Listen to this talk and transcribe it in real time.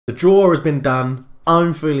The draw has been done.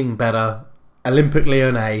 I'm feeling better. Olympique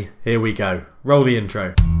Lyonnais, here we go. Roll the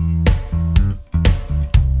intro.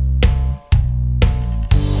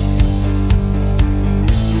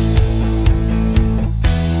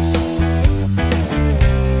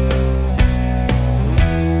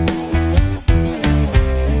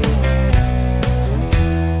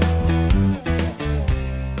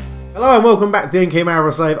 Hello and welcome back to the NK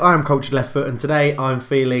Maribor Save. I am Cultured Left Foot and today I'm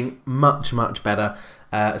feeling much better.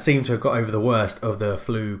 Seem to have got over the worst of the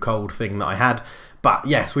flu cold thing that I had. But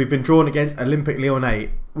yes, we've been drawn against Olympique Lyonnais.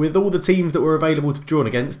 With all the teams that were available to be drawn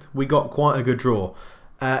against, we got quite a good draw.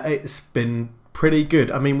 It's been pretty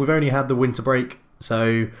good. I mean, we've only had the winter break,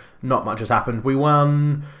 so not much has happened. We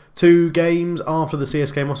won 2 games after the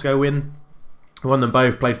CSK Moscow win. We won them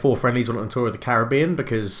both, played 4 friendlies, went on tour of the Caribbean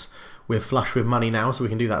because we're flush with money now, so we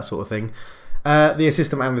can do that sort of thing. The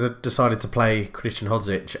assistant manager decided to play Christian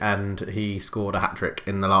Hodzic, and he scored a hat-trick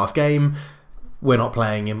in the last game. We're not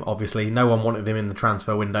playing him, obviously. No one wanted him in the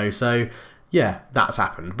transfer window, so yeah, that's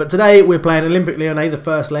happened. But today we're playing Olympique Lyonnais, the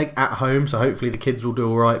first leg at home, so hopefully the kids will do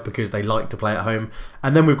all right because they like to play at home.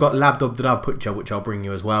 And then we've got Labdob Pucha, which I'll bring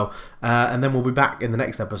you as well. And then we'll be back in the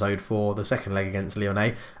next episode for the second leg against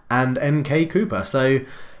Lyonnais and NK Cooper. So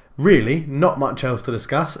really, not much else to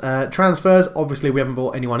discuss. Transfers, obviously we haven't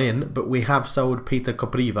bought anyone in, but we have sold Peter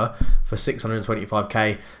Kopriva for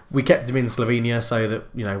 625k. We kept him in Slovenia so that,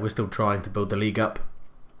 you know, we're still trying to build the league up.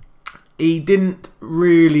 He didn't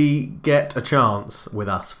really get a chance with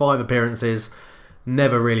us. 5 appearances,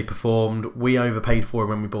 never really performed. We overpaid for him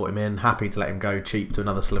when we bought him in. Happy to let him go cheap to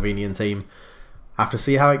another Slovenian team. Have to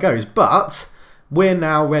see how it goes. But we're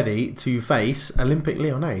now ready to face Olympique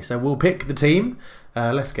Lyonnais. So we'll pick the team.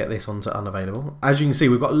 Let's get this onto unavailable. As you can see,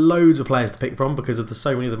 we've got loads of players to pick from because of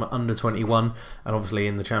so many of them are under 21, and obviously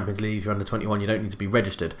in the Champions League, if you're under 21, you don't need to be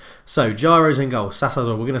registered. So Gyro's in goal.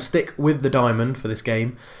 Sasazor. We're going to stick with the diamond for this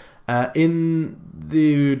game. In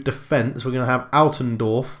the defence, we're going to have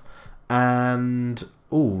Altendorf and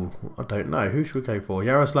I don't know, who should we go for?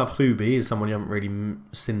 Jaroslav Hruby is someone you haven't really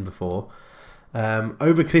seen before.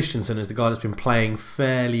 Over Christensen is the guy that's been playing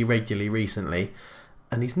fairly regularly recently.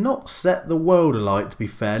 And he's not set the world alight, to be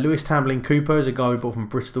fair. Lewis Tambling Cooper is a guy we bought from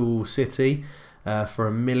Bristol City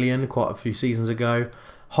for $1 million quite a few seasons ago.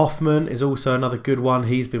 Hoffman is also another good one.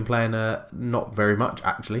 He's been playing not very much,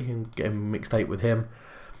 actually, and getting mixed up with him.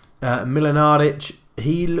 Milinaric,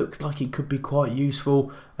 he looks like he could be quite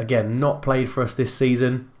useful. Again, not played for us this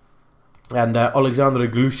season. And Alexander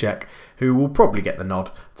Glushek, who will probably get the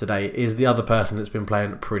nod today, is the other person that's been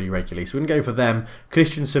playing pretty regularly. So we're going to go for them.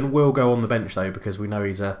 Christensen will go on the bench, though, because we know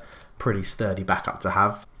he's a pretty sturdy backup to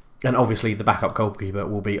have. And obviously the backup goalkeeper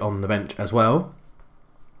will be on the bench as well.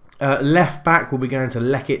 Left back will be going to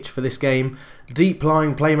Lekic for this game. Deep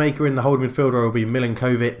lying playmaker in the holding midfielder will be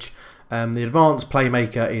Milinkovic. The advanced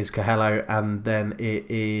playmaker is Coelho, and then it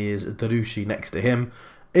is Darushi next to him.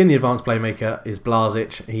 In the advanced playmaker is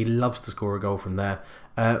Blazic. He loves to score a goal from there.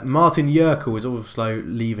 Martin Yerkel is also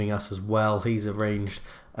leaving us as well. He's arranged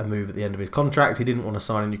a move at the end of his contract. He didn't want to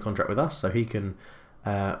sign a new contract with us, so he can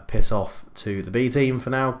piss off to the B team for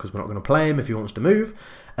now because we're not going to play him if he wants to move.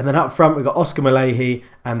 And then up front we've got Oscar Malehi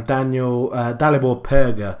and Dalibor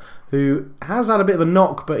Perga, who has had a bit of a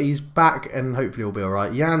knock, but he's back and hopefully he'll be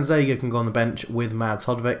alright. Jan Zager can go on the bench with Mads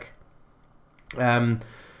Hodvik.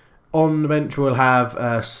 On the bench we'll have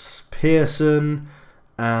Pearson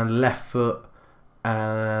and Left Foot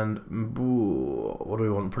and what do we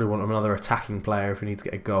want? Probably want another attacking player if we need to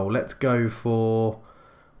get a goal. Let's go for...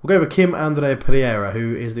 We'll go for Kim Andre Pereira,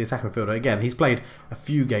 who is the attacking midfielder. Again, he's played a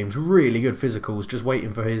few games, really good physicals, just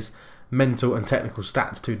waiting for his mental and technical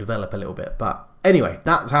stats to develop a little bit. But anyway,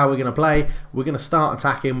 that's how we're going to play. We're going to start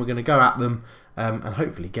attacking, we're going to go at them and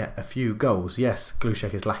hopefully get a few goals. Yes,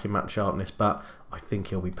 Glushek is lacking match sharpness, but I think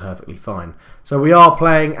he'll be perfectly fine. So we are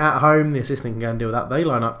playing at home. The assistant can go and deal with that. They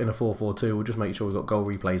line up in a 4-4-2. We'll just make sure we've got goal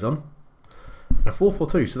replays on. A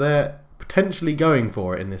 4-4-2, so they're potentially going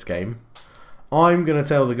for it in this game. I'm going to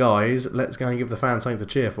tell the guys, let's go and give the fans something to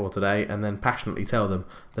cheer for today, and then passionately tell them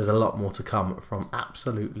there's a lot more to come from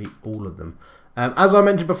absolutely all of them. As I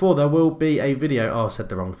mentioned before, there will be a video... Oh, I said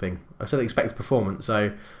the wrong thing. I said expected performance,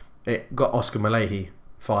 so it got Oscar Malehi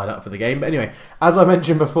fired up for the game. But anyway, as I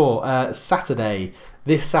mentioned before, this Saturday,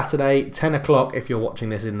 10 o'clock, if you're watching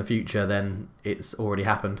this in the future, then it's already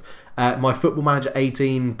happened. My Football Manager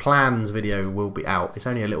 18 plans video will be out. It's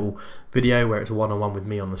only a little video where it's a one-on-one with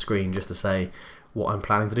me on the screen just to say what I'm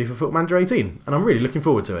planning to do for Football Manager 18. And I'm really looking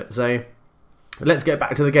forward to it. So let's get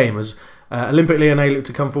back to the game as Olympique Lyonnais look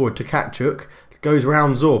to come forward to Katchuk. Goes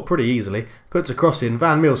round Zor pretty easily. Puts a cross in.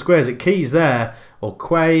 Van Meel squares it. Keys there. Or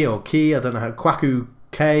Quay or Key. I don't know how. Kwaku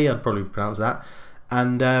K, I'd probably pronounce that.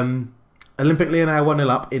 And Olympic Lyon are 1-0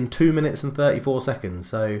 up in 2 minutes and 34 seconds.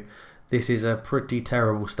 So this is a pretty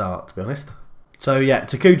terrible start, to be honest. So yeah,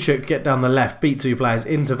 Takuchuk get down the left, beat 2 players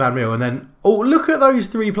into Van Meel, and then, oh, look at those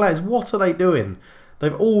 3 players. What are they doing?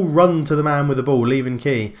 They've all run to the man with the ball, leaving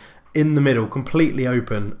Key in the middle, completely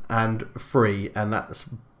open and free, and that's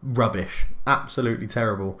rubbish. Absolutely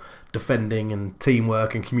terrible defending and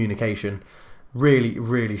teamwork and communication. Really,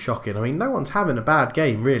 really shocking. I mean, no one's having a bad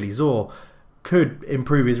game, really. Zor could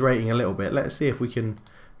improve his rating a little bit. Let's see if we can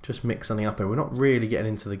just mix something up here. We're not really getting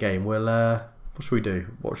into the game. We'll, what should we do?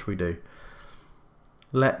 What should we do?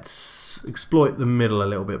 Let's exploit the middle a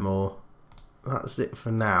little bit more. That's it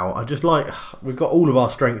for now. I just like, we've got all of our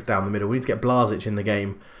strength down the middle. We need to get Blazic in the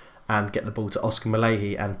game and get the ball to Oscar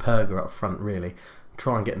Malahi and Perga up front, really.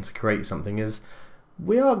 Try and get them to create something, as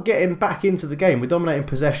we are getting back into the game. We're dominating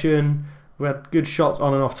possession. We had good shots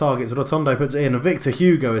on and off targets. Rotondo puts it in, and Victor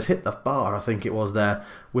Hugo has hit the bar, I think it was there,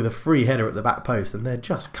 with a free header at the back post, and they're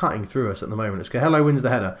just cutting through us at the moment. It's Cahello wins the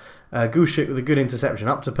header. Gushik with a good interception,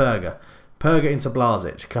 up to Perga. Perga into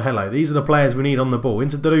Blazic. Cahello. These are the players we need on the ball.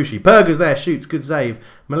 Into Delushi. Perga's there, shoots, good save.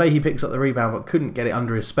 Malahi picks up the rebound, but couldn't get it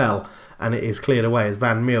under his spell, and it is cleared away as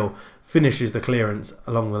Van Meel finishes the clearance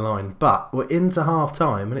along the line. But we're into half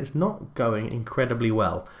time, and it's not going incredibly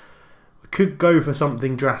well. We could go for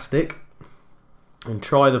something drastic and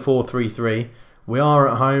try the 4-3-3. We are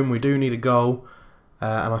at home. We do need a goal.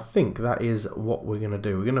 And I think that is what we're going to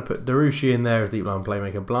do. We're going to put Derushi in there as deep line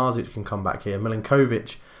playmaker. Blazic can come back here.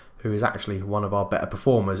 Milinkovic, who is actually one of our better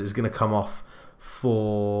performers, is going to come off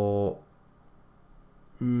for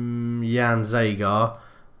Jan Zagar.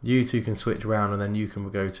 You two can switch around, and then you can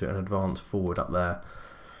go to an advanced forward up there.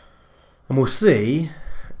 And we'll see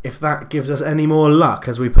if that gives us any more luck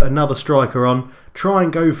as we put another striker on. Try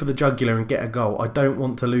and go for the jugular and get a goal. I don't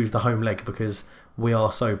want to lose the home leg because we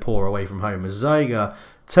are so poor away from home. As Zagar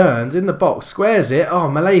turns in the box, squares it. Oh,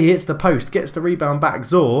 Malahi hits the post, gets the rebound back.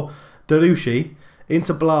 Zor, Delushi,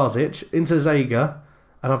 into Blazic, into Zagar,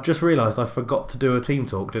 and I've just realised I forgot to do a team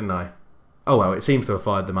talk, didn't I? Oh well, it seems to have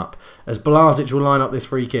fired them up. As Blazic will line up this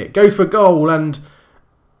free kick. Goes for goal, and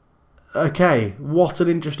okay, what an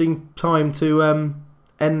interesting time to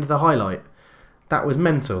end the highlight. That was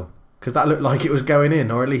mental, because that looked like it was going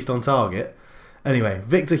in, or at least on target. Anyway,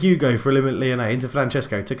 Victor Hugo for Olympic Lyon into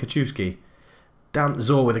Francesco, to Kaczewski. Down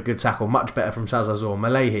Zor with a good tackle, much better from Sazar Zor.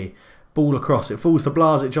 Malahi, ball across, it falls to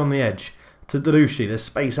Blazic on the edge. To Delushi, there's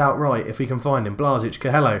space out right if we can find him. Blazic,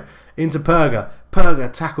 Cahello, into Perga.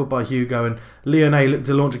 Perga tackled by Hugo, and Lyonnais look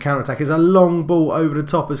to launch a counter-attack. It's a long ball over the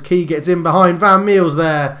top as Key gets in behind. Van Meel's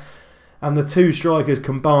there, and the two strikers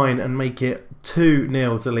combine and make it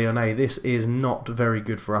 2-0 to Lyonnais. This is not very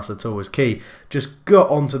good for us at all, as Key just got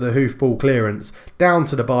onto the hoofball clearance, down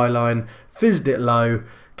to the byline, fizzed it low.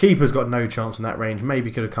 Keeper's got no chance in that range.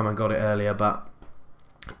 Maybe could have come and got it earlier, but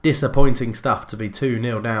disappointing stuff to be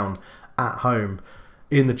 2-0 down at home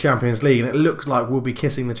in the Champions League, and it looks like we'll be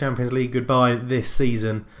kissing the Champions League goodbye this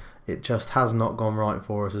season. It just has not gone right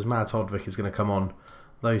for us, as Mads Hodvik is going to come on.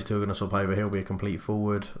 Those two are going to swap over. He'll be a complete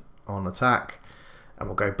forward on attack, and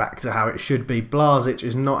we'll go back to how it should be. Blazic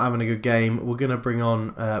is not having a good game. We're going to bring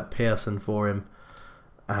on Pearson for him,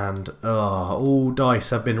 and all dice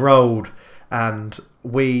have been rolled, and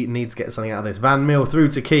we need to get something out of this. Van Meel through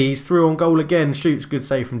to Keys, through on goal again, shoots, good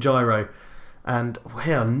save from Gyro. And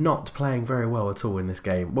we are not playing very well at all in this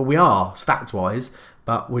game. Well, we are, stats-wise,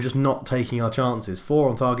 but we're just not taking our chances. 4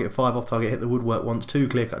 on target, 5 off target, hit the woodwork once, 2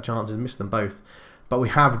 clear-cut chances, missed them both. But we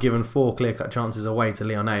have given 4 clear-cut chances away to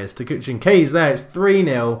Lyonnais. Takuch and Keys there, it's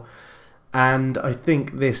 3-0. And I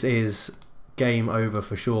think this is game over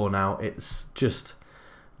for sure now. It's just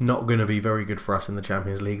not going to be very good for us in the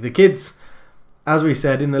Champions League. The kids, as we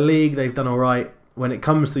said, in the league, they've done all right. When it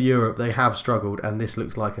comes to Europe, they have struggled, and this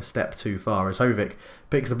looks like a step too far. As Hovik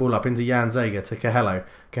picks the ball up into Jan Zager to Cahello.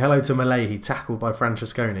 Cahello to Malahi, tackled by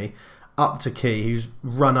Francesconi. Up to Key, who's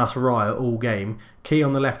run us riot all game. Key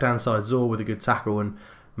on the left-hand side, Zor with a good tackle, and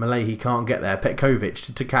Malahi can't get there.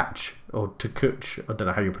 Petkovic to catch, or to Kuch, I don't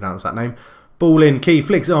know how you pronounce that name. Ball in, Key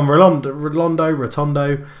flicks it on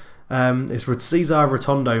Rotondo. It's Cesar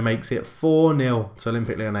Rotondo makes it 4-0 to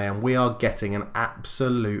Olympic Lyonnais, and we are getting an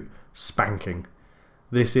absolute spanking.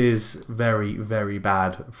 This is very, very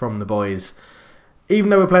bad from the boys. Even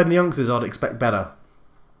though we're playing the youngsters, I'd expect better.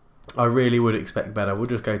 I really would expect better. We'll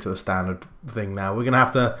just go to a standard thing now. We're going to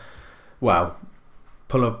have to, well,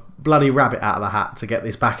 pull a bloody rabbit out of the hat to get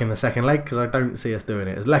this back in the second leg, because I don't see us doing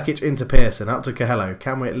it. As Lekic into Pearson, up to Cahello.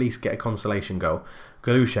 Can we at least get a consolation goal?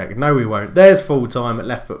 Galushek, no we won't. There's full time at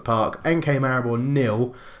Left Foot Park. NK Maribor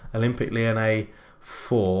 0, Olympic Lyonnais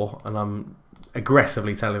 4, and I'm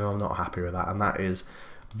aggressively telling them I'm not happy with that, and that is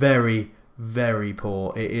very, very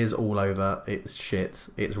poor. It is all over. It's shit.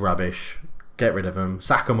 It's rubbish. Get rid of them.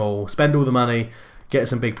 Sack them all. Spend all the money. Get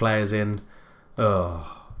some big players in.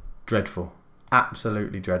 Oh, dreadful.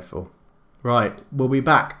 Absolutely dreadful. Right, we'll be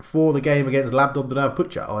back for the game against LYON.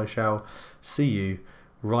 I shall see you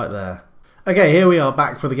right there. Okay, here we are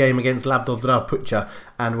back for the game against LYON,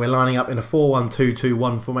 and we're lining up in a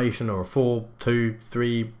 4-1-2-2-1 formation, or a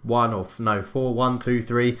 4-2-3-1, or no,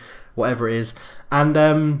 4-1-2-3, whatever it is.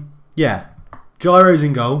 And yeah, Gyro's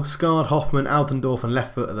in goal, Skard, Hoffman, Altendorf and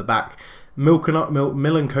left foot at the back,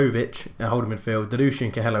 Milinkovic holding midfield, Dalushi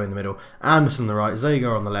and Cahello in the middle, Anderson on the right,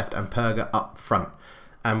 Zagar on the left and Perga up front.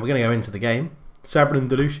 And we're going to go into the game. Sabrin and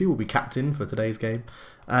Dalushi will be captain for today's game,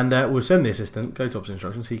 and we'll send the assistant, go to opposite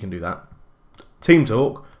instructions, he can do that. Team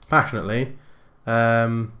talk, passionately.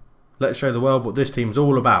 Let's show the world what this team's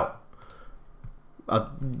all about. I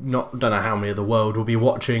don't know how many of the world will be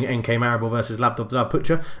watching NK Maribor versus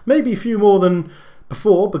LYON. Maybe a few more than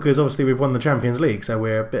before, because obviously we've won the Champions League, so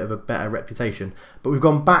we're a bit of a better reputation. But we've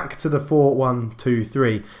gone back to the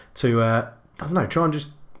 4-1-2-3 to, I don't know, try and just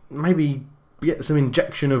maybe get some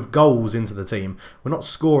injection of goals into the team. We're not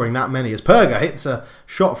scoring that many, as Perga hits a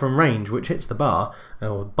shot from range which hits the bar,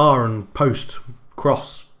 or bar and post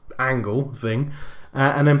cross angle thing,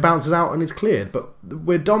 and then bounces out and is cleared. But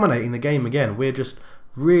we're dominating the game again. We're just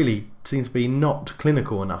really seems to be not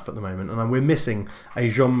clinical enough at the moment, and we're missing a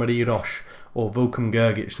Jean-Marie Roche or Vulcan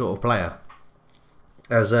Gergic sort of player,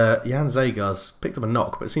 as Jan Zagar's picked up a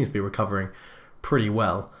knock but seems to be recovering pretty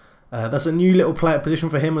well. That's a new little player position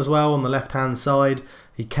for him as well on the left-hand side.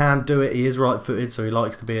 He can do it. He is right-footed, so he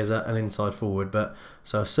likes to be as an inside forward. But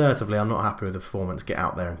so assertively, I'm not happy with the performance. Get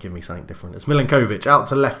out there and give me something different. It's Milinkovic out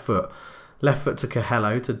to left foot. Left foot to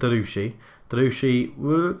Cahello to Dalushi. Dalushi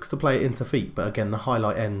looks to play it into feet, but again, the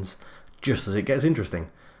highlight ends just as it gets interesting.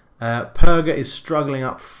 Perga is struggling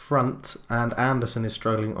up front, and Anderson is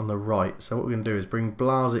struggling on the right. So what we're going to do is bring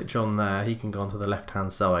Blazic on there. He can go onto the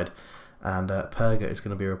left-hand side. And Perga is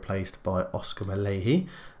going to be replaced by Oscar Malahi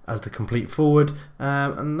as the complete forward,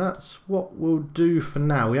 and that's what we'll do for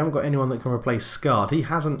now. We haven't got anyone that can replace Skard. He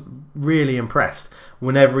hasn't really impressed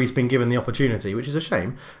whenever he's been given the opportunity, which is a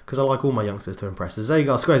shame, because I like all my youngsters to impress. As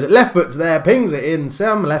Zagar squares it, left foot's there, pings it in,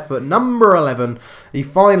 Sam left foot, number 11. He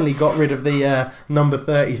finally got rid of the number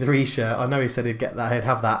 33 shirt. I know he said he'd get that, he'd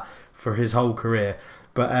have that for his whole career,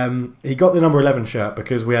 but he got the number 11 shirt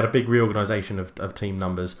because we had a big reorganisation of team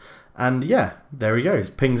numbers. And yeah, there he goes.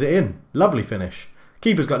 Pings it in. Lovely finish.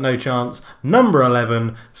 Keeper's got no chance. Number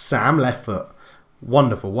 11, Sam left foot.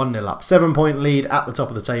 Wonderful. 1-0 up. 7-point lead at the top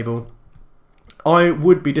of the table. I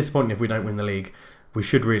would be disappointed if we don't win the league. We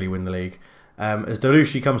should really win the league. As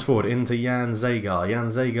Dalushi comes forward into Jan Zagar. Jan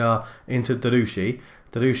Zagar into Dalushi.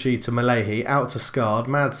 Dalushi to Malahi. Out to Skard.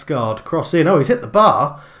 Mad Skard. Cross in. Oh, he's hit the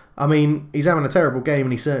bar. I mean, he's having a terrible game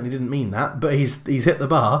and he certainly didn't mean that. But he's hit the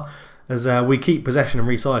bar. As we keep possession and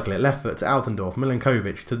recycle it. Left foot to Altendorf,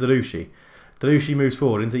 Milinkovic to Dalushi. Dalushi moves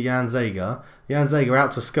forward into Jan Zagar. Jan Zagar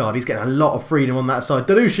out to Skard. He's getting a lot of freedom on that side.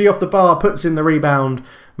 Dalushi off the bar, puts in the rebound.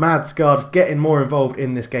 Mad Skard's getting more involved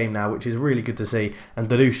in this game now, which is really good to see. And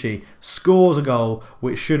Dalushi scores a goal,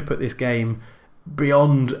 which should put this game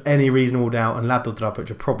beyond any reasonable doubt. And LYON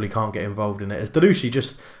probably can't get involved in it, as Dalushi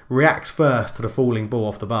just reacts first to the falling ball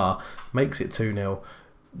off the bar. Makes it 2-0.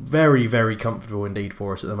 Very, very comfortable indeed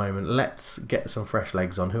for us at the moment. Let's get some fresh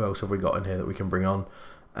legs on. Who else have we got in here that we can bring on?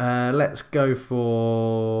 Let's go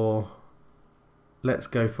for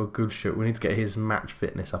Gulshuk. We need to get his match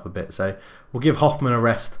fitness up a bit. So we'll give Hoffman a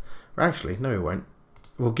rest. Actually, no, we won't.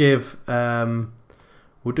 We'll give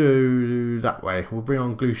we'll do that way. We'll bring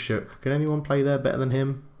on Gulshuk. Can anyone play there better than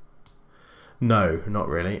him? No, not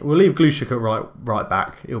really. We'll leave Glushik at right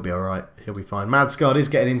back. He'll be alright. He'll be fine. Madskard is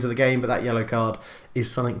getting into the game, but that yellow card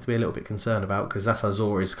is something to be a little bit concerned about, because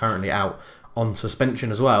Zasazor is currently out on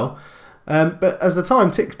suspension as well. But as the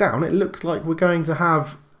time ticks down, it looks like we're going to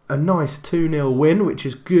have a nice 2-0 win, which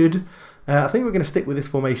is good. I think we're going to stick with this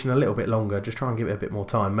formation a little bit longer, just try and give it a bit more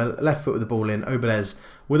time. Left foot with the ball in, Oberez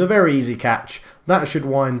with a very easy catch. That should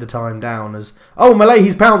wind the time down as... Oh,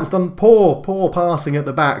 Malahi's pounced on poor passing at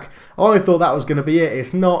the back. I thought that was going to be it.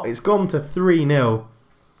 It's not. It's gone to 3-0.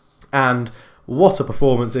 And what a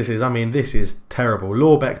performance this is. I mean, this is terrible.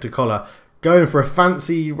 Lorbeck to Collar going for a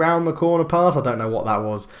fancy round the corner pass. I don't know what that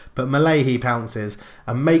was. But Malahi pounces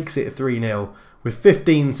and makes it 3-0. With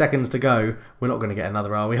 15 seconds to go, we're not going to get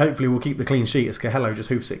another, are we? Hopefully we'll keep the clean sheet as Cahello just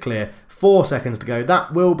hoofs it clear. 4 seconds to go.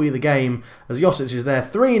 That will be the game as Josic is there.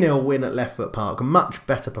 3-0 win at Left Foot Park. A much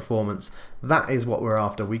better performance. That is what we're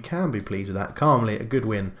after. We can be pleased with that. Calmly, a good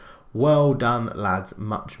win. Well done, lads.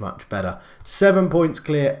 Much, much better. 7 points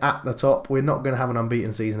clear at the top. We're not going to have an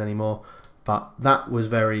unbeaten season anymore, but that was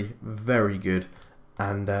very, very good.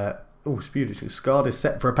 And, Scard is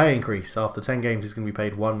set for a pay increase. After 10 games, he's going to be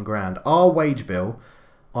paid £1,000. Our wage bill,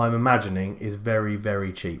 I'm imagining, is very,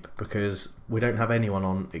 very cheap because we don't have anyone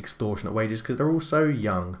on extortionate wages because they're all so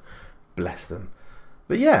young. Bless them.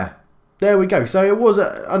 But yeah, there we go. So it was,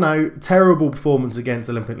 I know, terrible performance against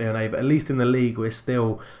Olympique Lyonnais, but at least in the league we're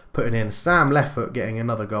still putting in. Sam Leftfoot getting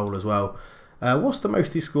another goal as well. What's the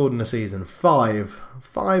most he scored in a season? 5.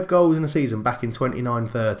 5 goals in a season back in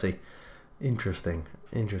 29-30. Interesting.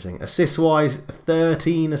 Interesting. Assist-wise,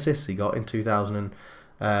 13 assists he got in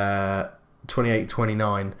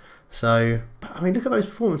 2028-29. So, I mean, look at those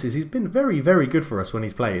performances. He's been very, very good for us when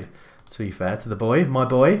he's played, to be fair to the boy. My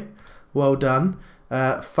boy, well done.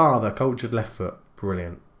 Father, cultured left foot.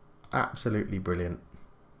 Brilliant. Absolutely brilliant.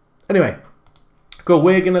 Anyway, cool.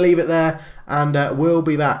 We're going to leave it there, and we'll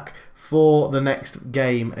be back for the next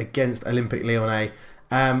game against Olympique Lyonnais.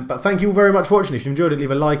 But thank you all very much for watching. If you enjoyed it,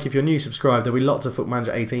 leave a like. If you're new, subscribe. There'll be lots of Foot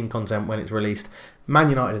Manager 18 content when it's released. Man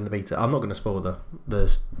United in the beta. I'm not going to spoil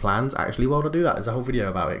the plans, actually, while I do that. There's a whole video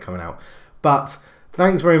about it coming out. But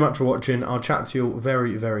thanks very much for watching. I'll chat to you all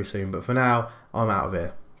very, very soon. But for now, I'm out of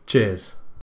here. Cheers.